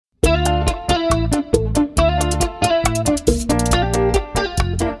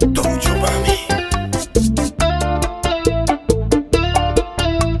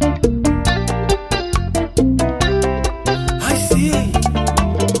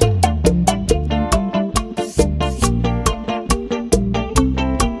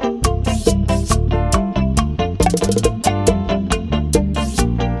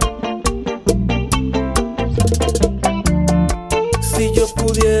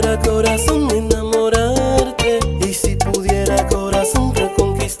pudiera, corazón, enamorarte, y si pudiera, corazón,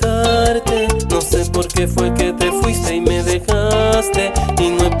 reconquistarte, no sé por qué fue que te fuiste y me dejaste, y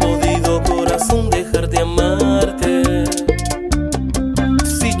no he podido, corazón, dejar de amarte.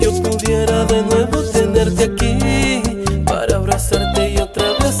 Si yo pudiera de nuevo tenerte aquí para abrazarte y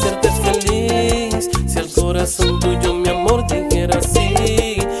otra vez hacerte feliz, si al corazón tuyo, mi amor, dijera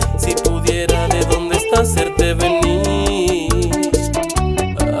sí, si pudiera de donde estás hacerte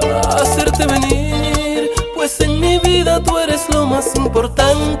venir, pues en mi vida tú eres lo más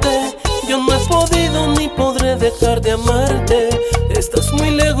importante. Yo no he podido ni podré dejar de amarte, estás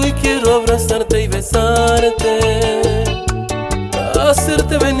muy lejos y quiero abrazarte y besarte,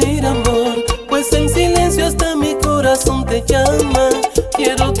 hacerte venir, amor, pues en silencio hasta mi corazón te llama.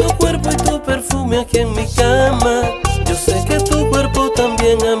 Quiero tu cuerpo y tu perfume aquí en mi cama, yo sé que tu cuerpo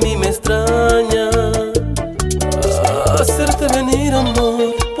también a mí me extraña, hacerte venir,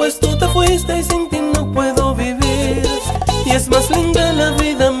 amor, pues tú te fuiste y sin ti no puedo vivir, y es más linda la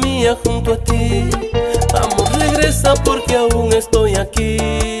vida mía junto a ti. Amor, regresa porque aún estoy aquí,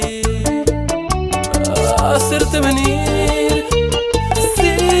 hacerte venir,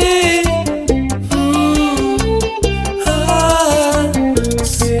 sí,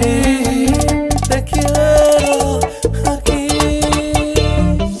 sí, te quiero aquí,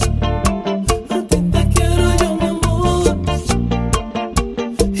 a ti te quiero yo, mi amor,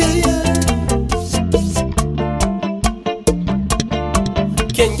 yeah, yeah.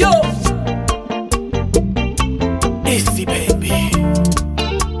 ¿Quién yo? Easy baby.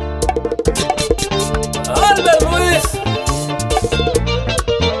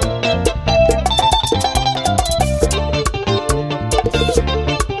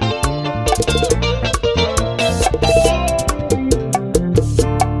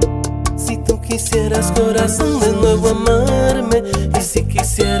 Si tú quisieras, corazón, de nuevo amarme, y si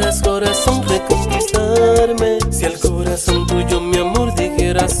quisieras, corazón, reconquistarme, si al corazón tuyo, mi amor,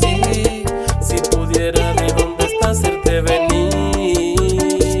 dijera sí, si pudiera de donde estás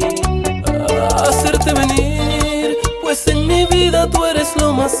hacerte venir, pues en mi vida tú eres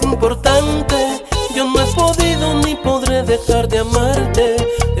lo más importante. Yo no he podido ni podré dejar de amarte,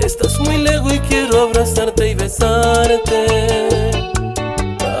 estás muy lejos y quiero abrazarte y besarte,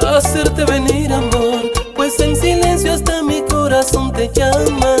 hacerte venir, amor, pues en silencio hasta mi corazón te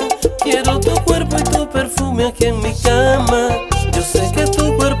llama. Quiero tu cuerpo y tu perfume aquí en mi cama, yo sé que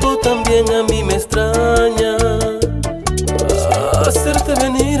tu cuerpo también a mí me extraña, hacerte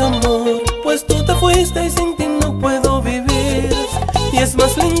venir, amor, pues tú te fuiste y sin ti no puedo vivir, y es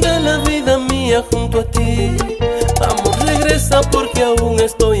más linda la vida mía junto a ti. Amor, regresa porque